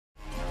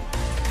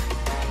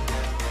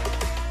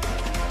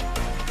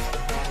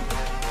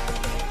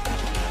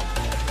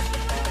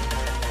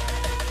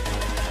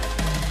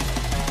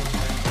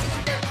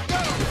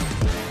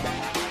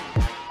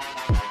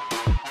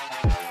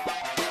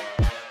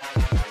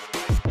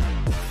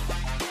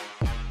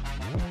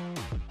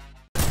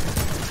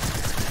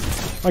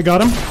I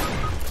got him.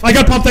 I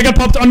got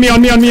popped on me.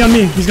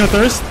 He's gonna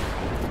thirst.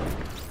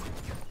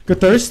 Good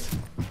thirst.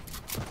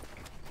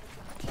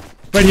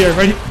 Right here.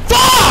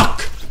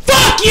 Fuck!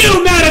 Fuck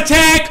you, Mad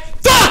Attack!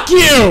 Fuck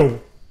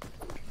you!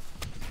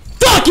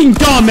 Fucking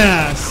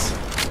dumbass!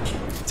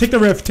 Take the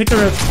rift.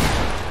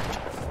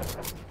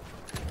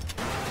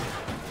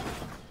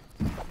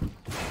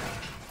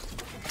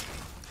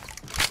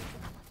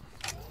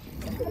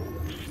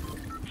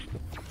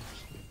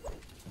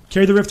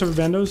 Carry the rift over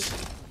Bandos.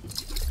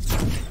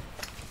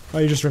 Oh,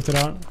 you just rifted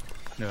out?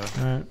 No.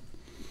 Alright.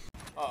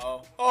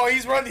 Uh-oh. Oh,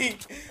 he's running!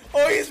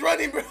 Oh, he's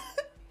running, bro!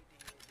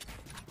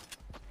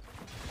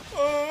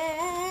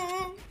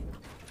 Oh!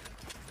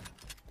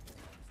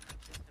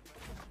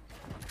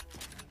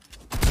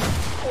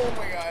 Oh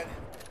my god.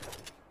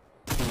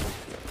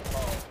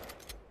 Oh.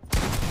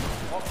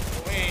 Oh,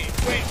 wait.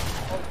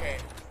 Okay.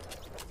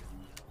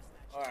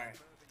 Alright.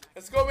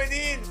 Let's go,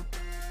 Medine!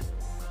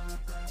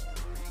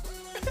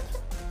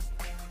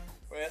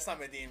 Wait, that's not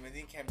Medine.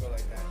 Medine can't go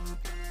like that.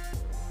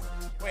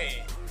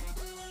 Wait.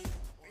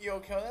 Yo,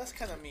 Kel, that's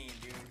kind of mean,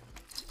 dude.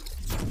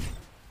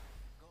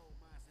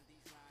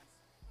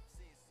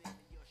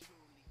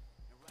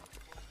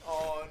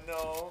 Oh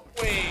no.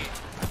 Wait.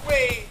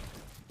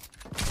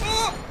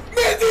 Oh,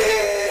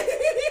 Medine!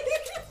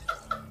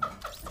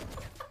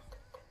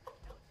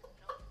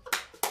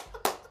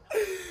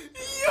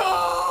 Yo!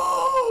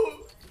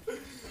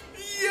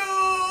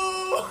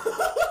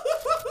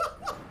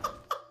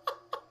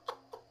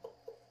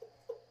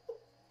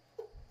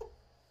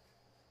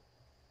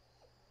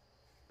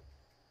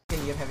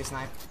 You have heavy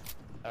snipe.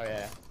 Oh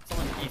yeah.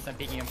 Someone east, I'm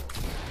peeking him.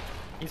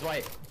 He's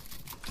white.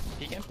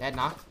 Peek him? Dead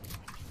knock.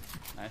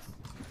 Nice.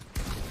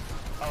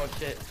 Oh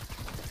shit.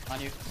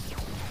 On you.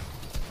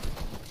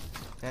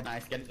 Dead.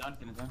 Nice, get it done.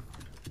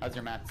 How's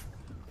your mats?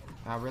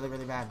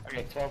 Really bad.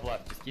 Okay, 12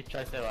 left. Just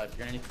try to stay alive.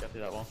 You're gonna need to go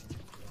through that wall.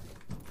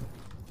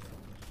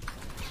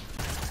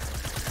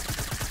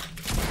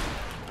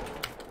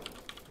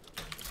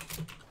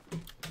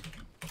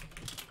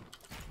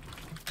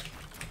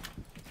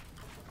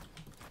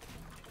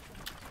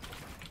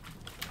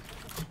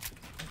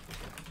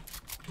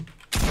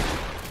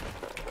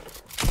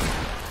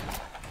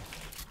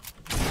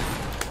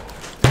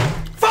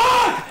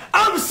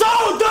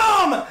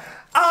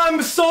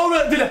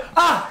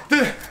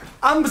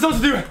 I'm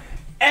supposed to do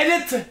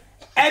edit,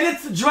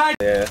 drag.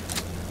 Yeah.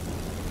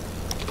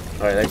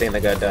 Alright, I think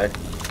that guy died.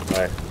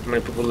 Alright, how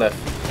many people left?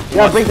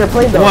 Yeah, break their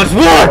plane though. Once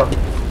more!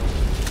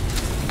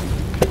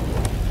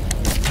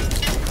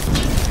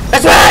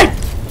 That's right!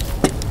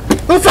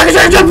 Who the fuck is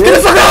trying to jump? Get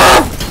the fuck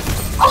off!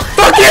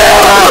 Fuck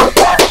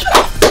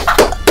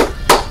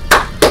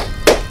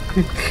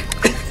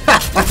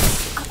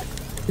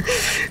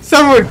you!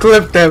 Someone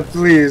clip that,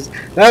 please.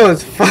 That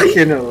was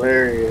fucking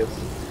hilarious.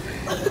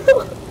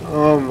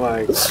 Oh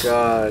my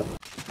god.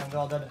 I'm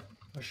all dead,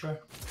 for sure.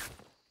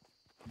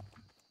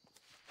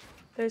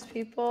 There's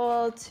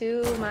people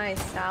to my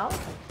south.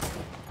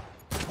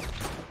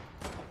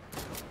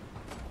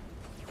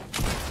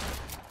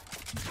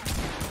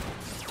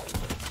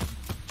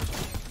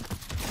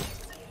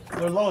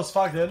 They're low as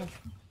fuck, dude.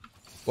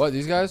 What,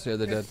 these guys? Yeah,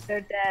 they're dead. They're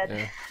dead.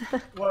 Yeah.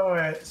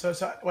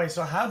 Wait,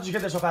 so how did you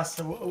get there so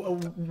fast?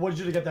 What did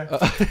you do to get there?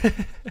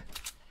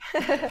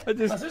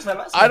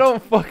 I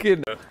don't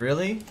fucking know.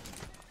 Really?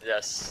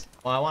 Yes.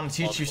 Well, I want to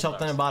teach you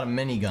something about a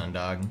minigun,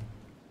 dog.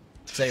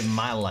 Saved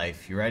my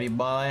life. You ready,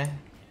 boy?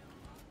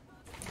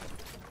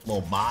 Little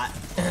bot.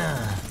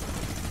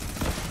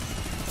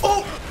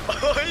 Oh!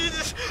 You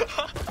just...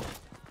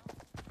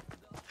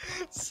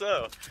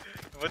 So,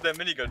 what'd that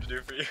minigun do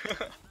for you?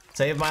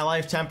 Saved my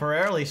life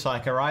temporarily so I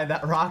could ride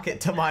that rocket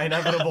to my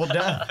inevitable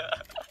death.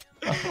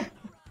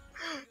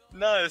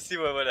 No, see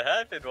what would have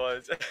happened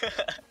was...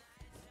 If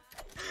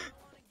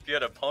you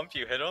had a pump,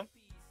 you hit him.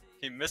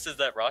 He misses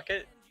that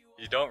rocket.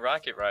 You don't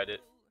rocket ride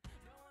it.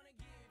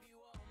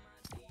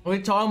 What are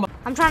you talking about?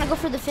 I'm trying to go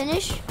for the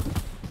finish.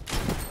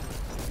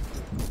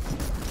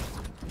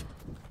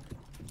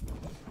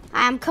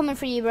 I'm coming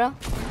for you, bro.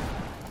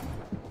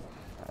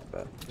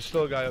 There's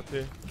still a guy up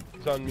here.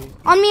 He's on me.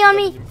 On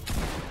me.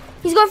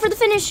 He's going for the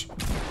finish.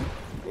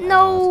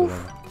 No.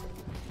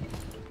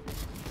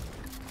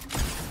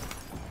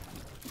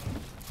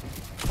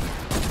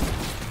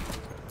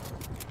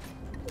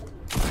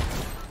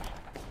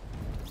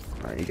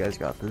 Alright, you guys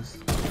got this.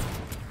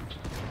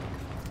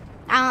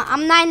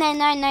 I'm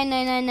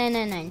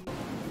 999999999.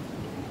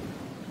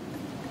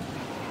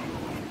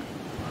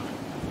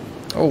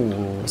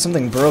 Oh,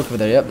 something broke over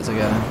there. Yep, there's a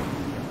guy.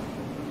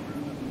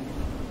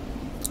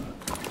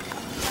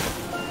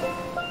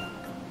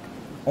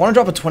 I want to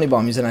drop a 20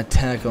 bomb using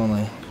attack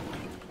only.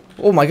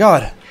 Oh my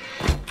god.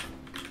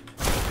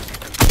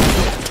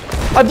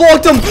 I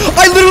blocked him!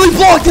 I literally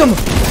blocked him!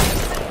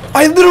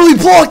 I literally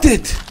blocked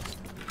it!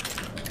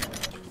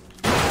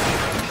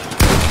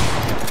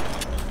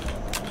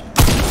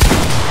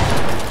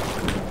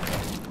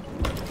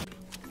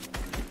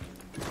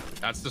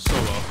 That's the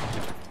solo.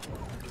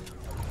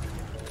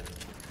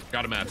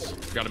 Got a mats.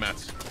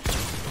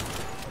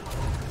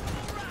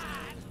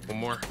 One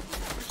more.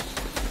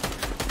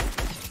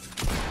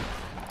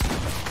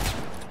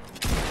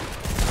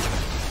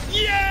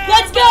 Yeah!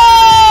 Let's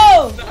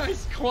go!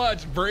 Nice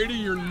clutch, Brady.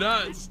 You're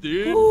nuts,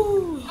 dude.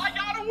 Ooh. I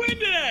got a win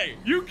today.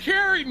 You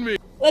carried me.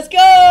 Let's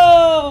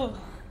go!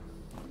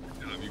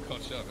 Damn, you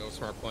clutched up. That was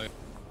smart play.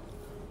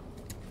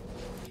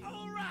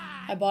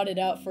 I bought it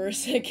out for a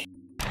second.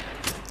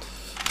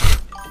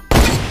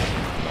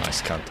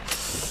 Nice cunt.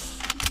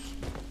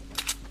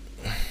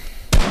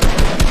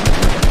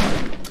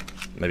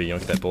 Maybe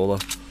yoink that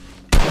baller.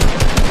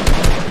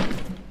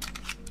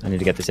 I need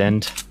to get this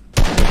end.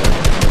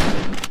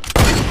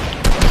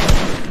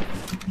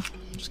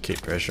 Just keep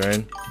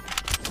pressuring.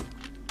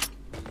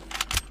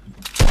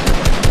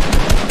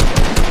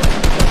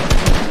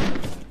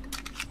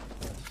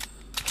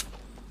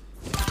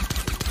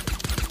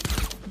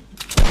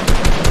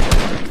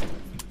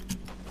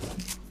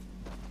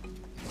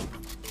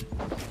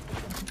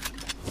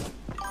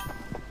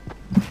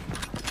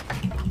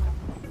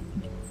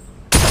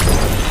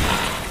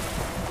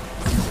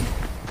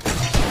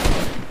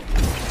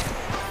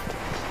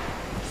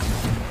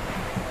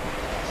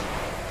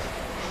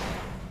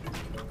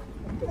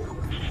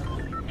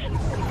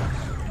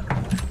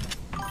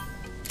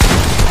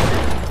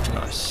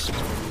 Nice.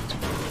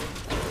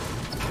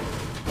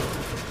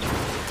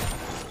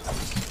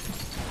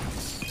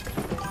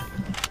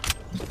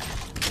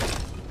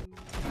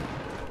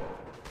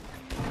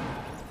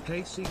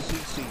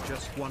 KCCC,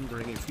 just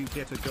wondering if you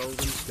get a golden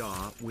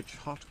star, which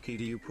hotkey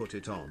do you put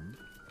it on?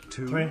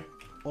 2? 3.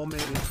 Or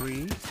maybe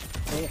 3?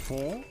 Or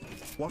 4?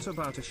 What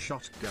about a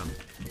shotgun?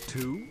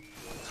 2,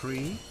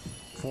 3,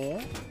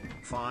 4,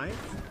 5,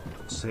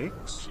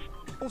 6?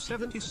 Or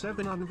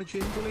 77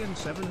 unvirgin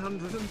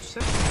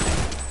 707?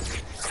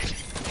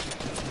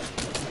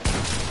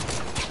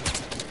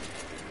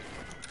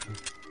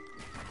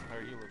 How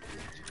are you looking?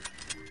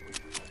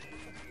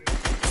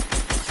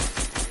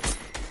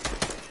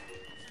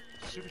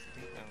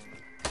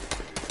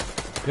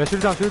 Yeah, shoot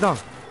it down, shoot it down.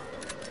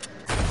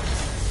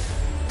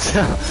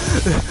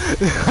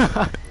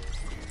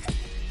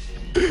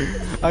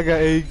 I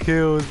got 8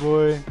 kills,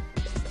 boy.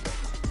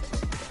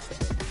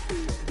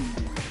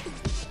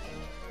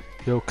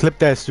 Yo, clip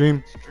that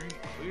stream.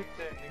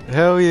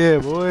 Hell yeah,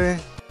 boy.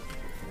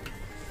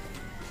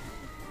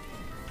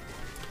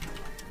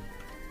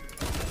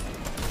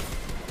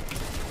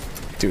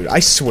 Dude, I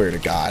swear to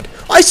God.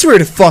 I swear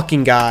to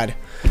fucking God.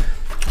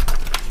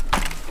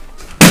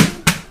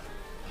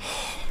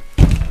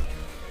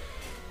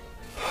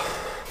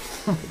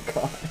 Oh my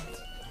God.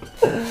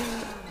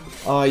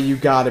 Oh, you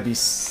gotta be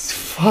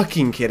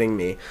fucking kidding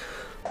me.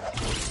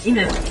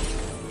 Yine.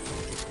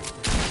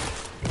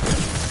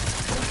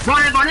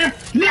 Bana.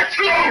 Let's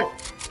go!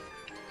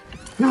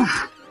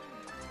 Uf.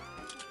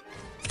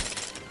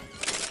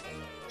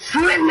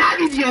 Sue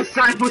nadi di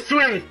sniper,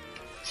 Sue!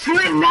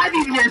 Sue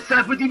nadi di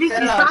sniper, devi si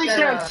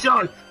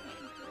headshot!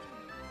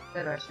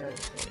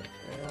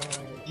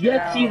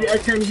 یه تیر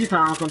SMG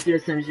فهم کن تیر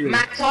SMG من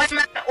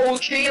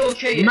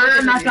اوکی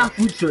من مثلا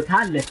فول شد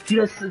حله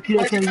تیر SMG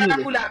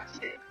بده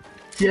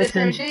تیر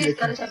SMG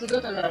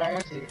 162 تا دارم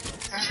 40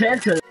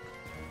 تا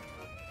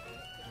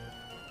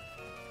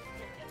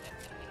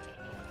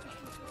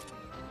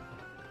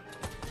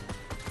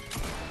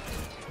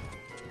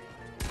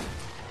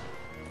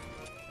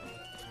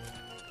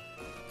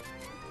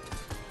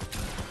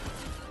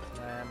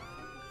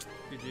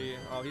GG.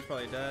 Oh, he's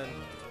probably dead.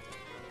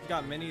 He's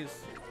got minis.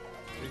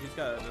 He's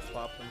got to just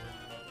swap them.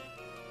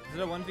 Is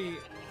it a 1v?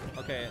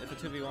 Okay, it's a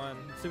 2v1.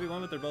 It's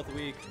 2v1, but they're both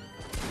weak.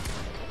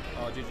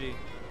 Oh, GG.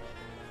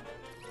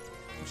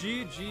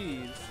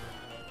 GG's.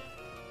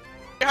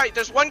 Hey,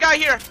 there's one guy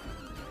here.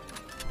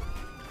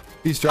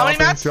 He's dropping.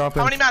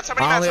 How many mats? I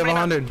only have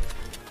 100.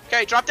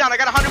 Okay, drop down. I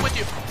got 100 with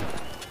you.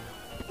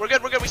 We're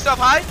good. We still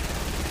have high.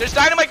 There's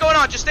dynamite going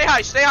on. Just stay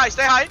high.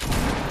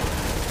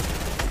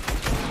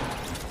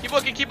 Keep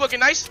looking.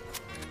 Nice.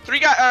 2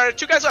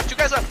 guys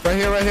left. Right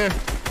here.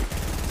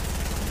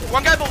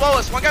 One guy below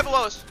us.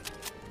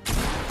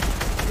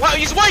 Wow,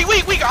 he's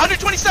weak.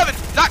 127.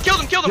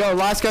 Killed him. Yo,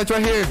 last guy's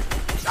right here.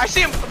 I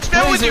see him. I'm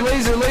spamming with you.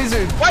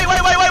 Laser. Wait.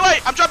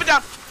 I'm dropping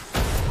down.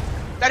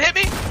 That hit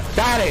me?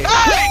 Got it.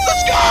 Hey,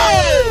 let's go!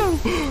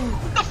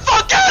 Get the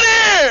fuck out of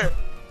here!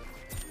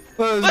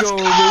 Let's go!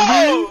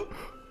 Baby.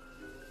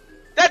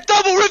 That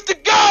double rift to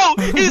go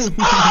is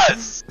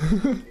us!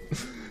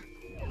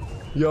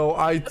 Yo,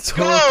 I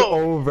took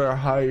over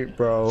hype,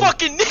 bro.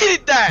 Fucking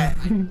needed that!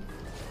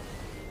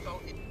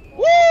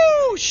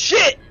 Woo!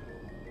 Shit!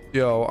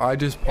 Yo, I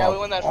just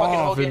popped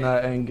off in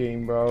that end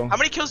game, bro. How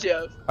many kills do you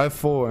have? I have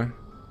 4.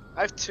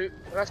 I have 2.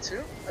 I have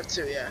 2,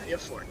 yeah. You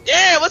have 4.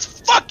 Yeah, let's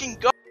fucking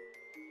go!